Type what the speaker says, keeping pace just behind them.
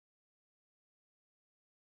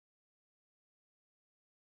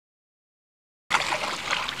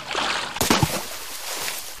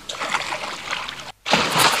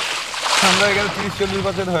আমরা এখানে 30-40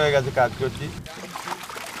 বছর হয়ে গেছে কাজ করছি।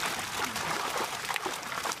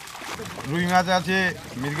 রুই মাছ আছে,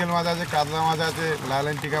 মৃগেল মাছ আছে, কাতলা মাছ আছে,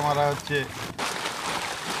 লালেন টিকা মারা হচ্ছে।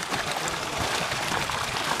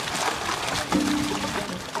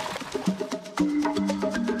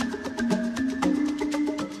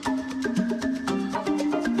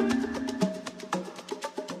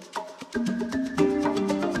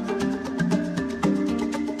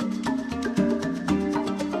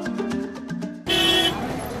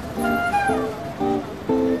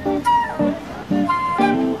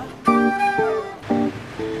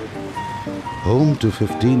 Home to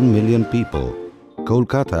 15 million people,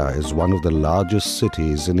 Kolkata is one of the largest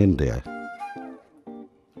cities in India.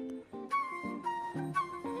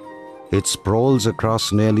 It sprawls across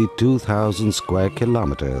nearly 2,000 square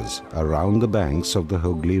kilometers around the banks of the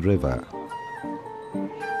Hooghly River.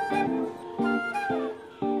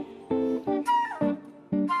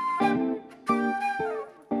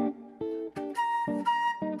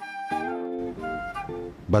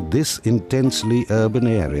 But this intensely urban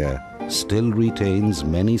area still retains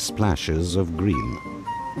many splashes of green.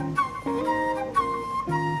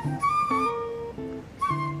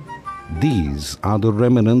 These are the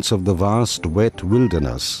remnants of the vast wet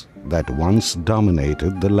wilderness that once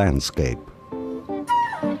dominated the landscape.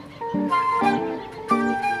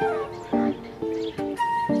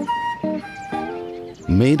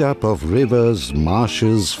 Made up of rivers,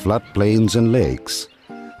 marshes, floodplains and lakes,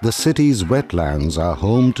 the city's wetlands are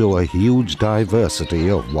home to a huge diversity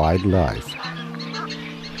of wildlife.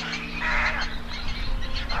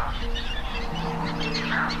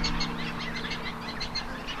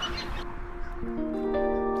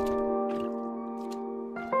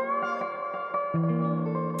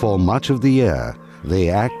 For much of the year, they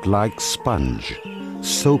act like sponge,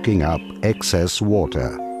 soaking up excess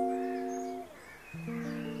water.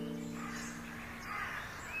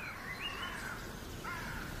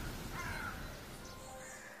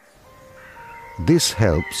 This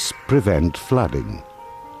helps prevent flooding.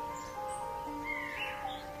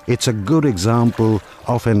 It's a good example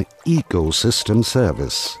of an ecosystem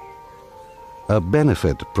service, a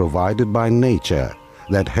benefit provided by nature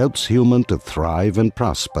that helps humans to thrive and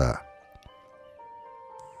prosper.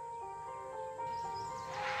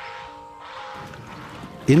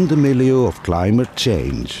 In the milieu of climate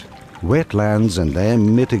change, wetlands and their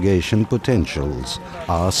mitigation potentials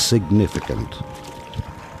are significant.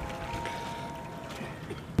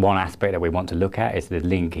 One aspect that we want to look at is the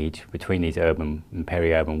linkage between these urban and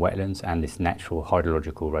peri-urban wetlands and this natural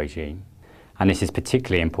hydrological regime. And this is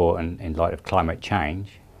particularly important in light of climate change,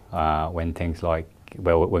 when things like,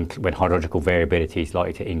 when hydrological variability is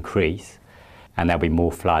likely to increase, and there'll be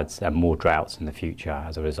more floods and more droughts in the future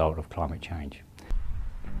as a result of climate change.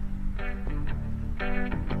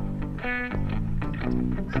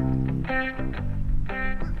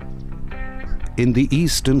 In the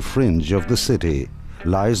eastern fringe of the city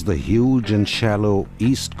lies the huge and shallow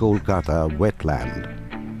East Kolkata wetland.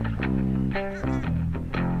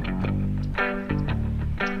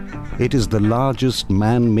 It is the largest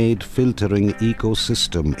man-made filtering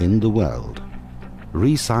ecosystem in the world,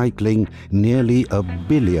 recycling nearly 1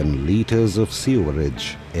 billion liters of sewerage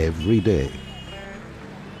every day.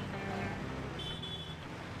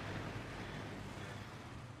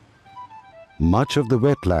 Much of the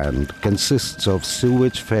wetland consists of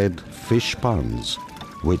sewage-fed fish ponds,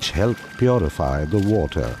 which help purify the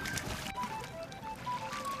water.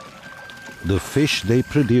 The fish they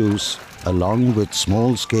produce, along with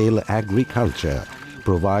small-scale agriculture,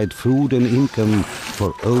 provide food and income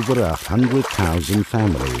for over 100,000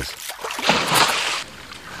 families.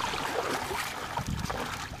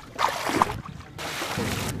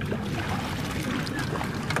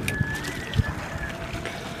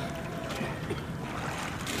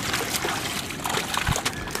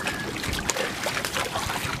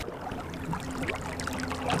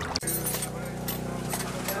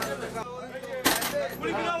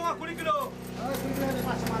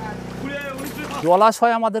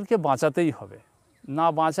 জলাশয় আমাদেরকে বাঁচাতেই হবে, না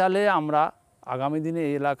বাঁচালে আমরা আগামী দিনে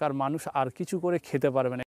এই এলাকার মানুষ আর কিছু করে খেতে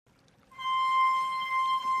পারবে না।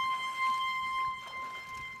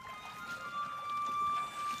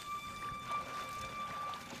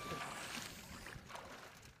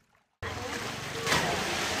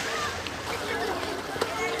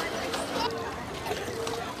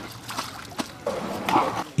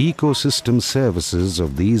 Ecosystem services of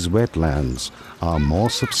these wetlands are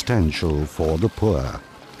more substantial for the poor.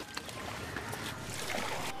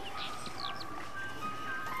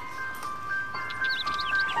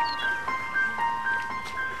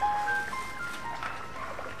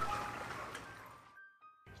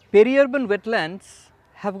 Periurban wetlands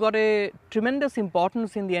have got a tremendous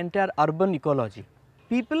importance in the entire urban ecology.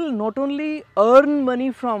 People not only earn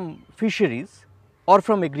money from fisheries or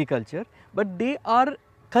from agriculture, but they are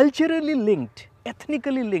culturally linked,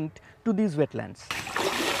 ethnically linked to these wetlands.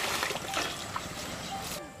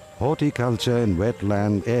 Horticulture in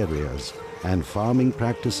wetland areas and farming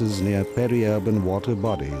practices near peri-urban water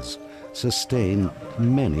bodies sustain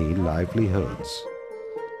many livelihoods.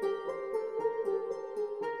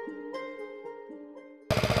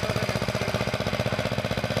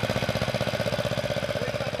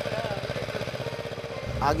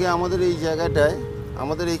 আগে আমাদের এই জায়গাটায়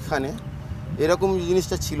আমাদের এইখানে এরকম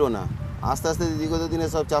জিনিসটা ছিল না আস্তে আস্তে বিগত দিনে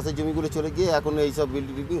সব চাষের জমিগুলো চলে গিয়ে এখন এই সব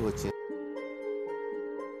বিল্ডিং হচ্ছে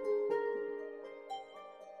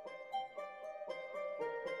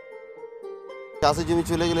চাষের জমি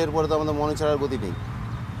চলে গেলে এরপরে তো আমাদের মনে ছাড়ার গতি নেই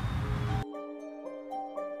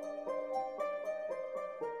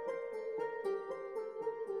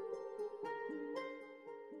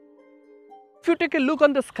If you take a look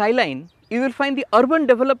on the skyline, you will find the urban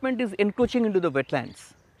development is encroaching into the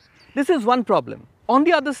wetlands. This is one problem. On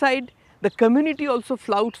the other side, the community also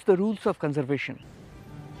flouts the rules of conservation.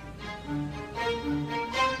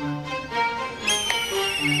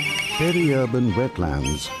 Peri-urban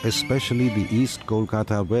wetlands, especially the East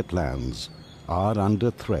Kolkata wetlands, are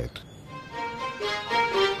under threat.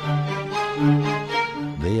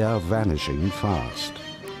 They are vanishing fast.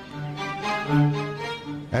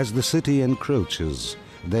 As the city encroaches,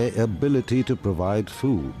 their ability to provide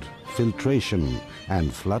food, filtration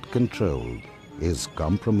and flood control is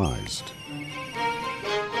compromised.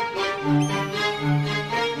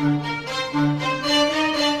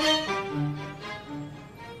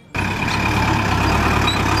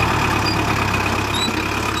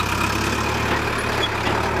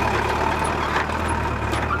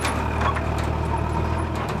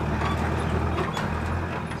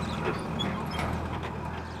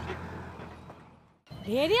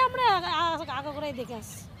 ঢেরি আমরা আগে করে দেখে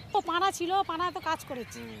আসছি তো পানা ছিল পানা তো কাজ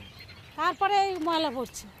করেছি তারপরে এই ময়লা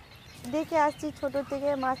পড়ছে দেখে আসছি ছোট থেকে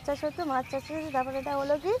মাছ চাষ হতো মাছ চাষ হতো তারপরে এটা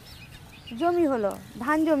হলো কি জমি হলো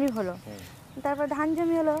ধান জমি হলো তারপর ধান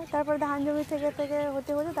জমি হলো তারপর ধান জমি থেকে থেকে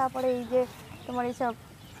হতে হতে তারপরে এই যে তোমার এইসব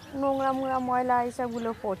নোংরা মোংরা ময়লা এইসবগুলো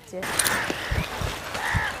পড়ছে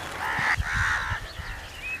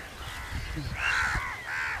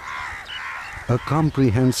A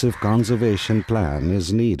comprehensive conservation plan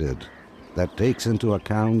is needed that takes into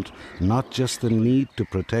account not just the need to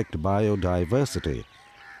protect biodiversity,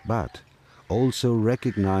 but also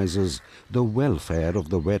recognizes the welfare of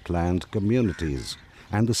the wetland communities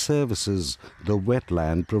and the services the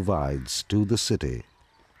wetland provides to the city.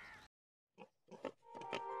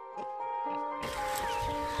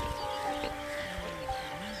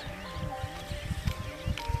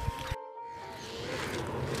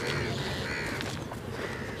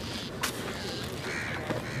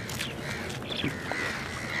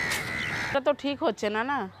 এটা তো ঠিক হচ্ছে না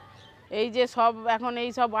না এই যে সব এখন এই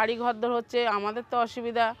সব বাড়ি ঘরদর হচ্ছে আমাদের তো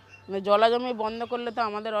অসুবিধা জলাজমি বন্ধ করলে তো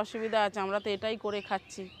আমাদের অসুবিধা আছে আমরা তো এটাই করে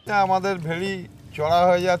খাচ্ছি আমাদের ভেড়ি চড়া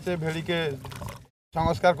হয়ে যাচ্ছে ভেড়িকে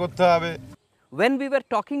সংস্কার করতে হবে When we were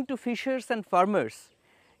talking to fishers and farmers,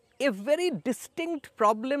 a very distinct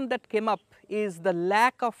problem that came up is the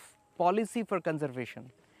lack of policy for conservation.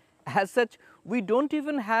 As such, we don't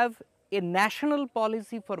even have a national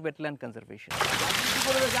policy for wetland conservation.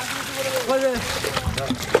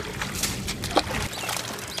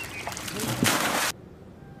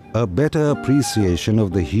 A better appreciation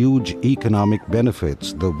of the huge economic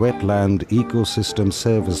benefits the wetland ecosystem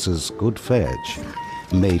services could fetch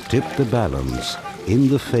may tip the balance in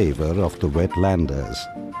the favor of the wetlanders.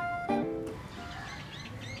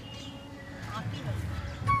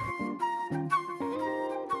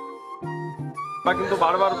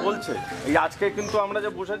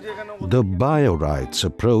 The biorights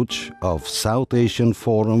approach of South Asian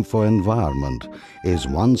Forum for Environment is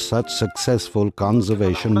one such successful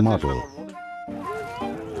conservation model.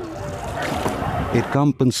 It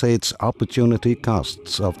compensates opportunity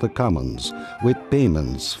costs of the commons with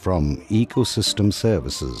payments from ecosystem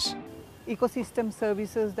services. Ecosystem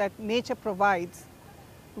services that nature provides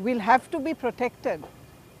will have to be protected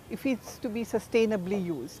if it's to be sustainably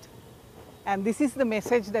used. And this is the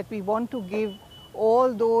message that we want to give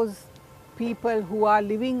all those people who are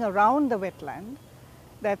living around the wetland,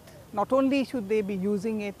 that not only should they be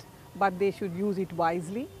using it, but they should use it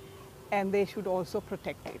wisely and they should also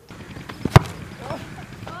protect it.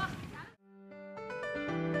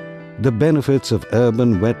 The benefits of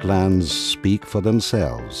urban wetlands speak for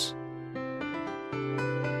themselves.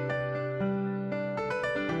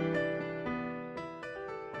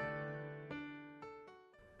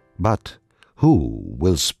 But who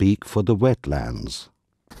will speak for the wetlands?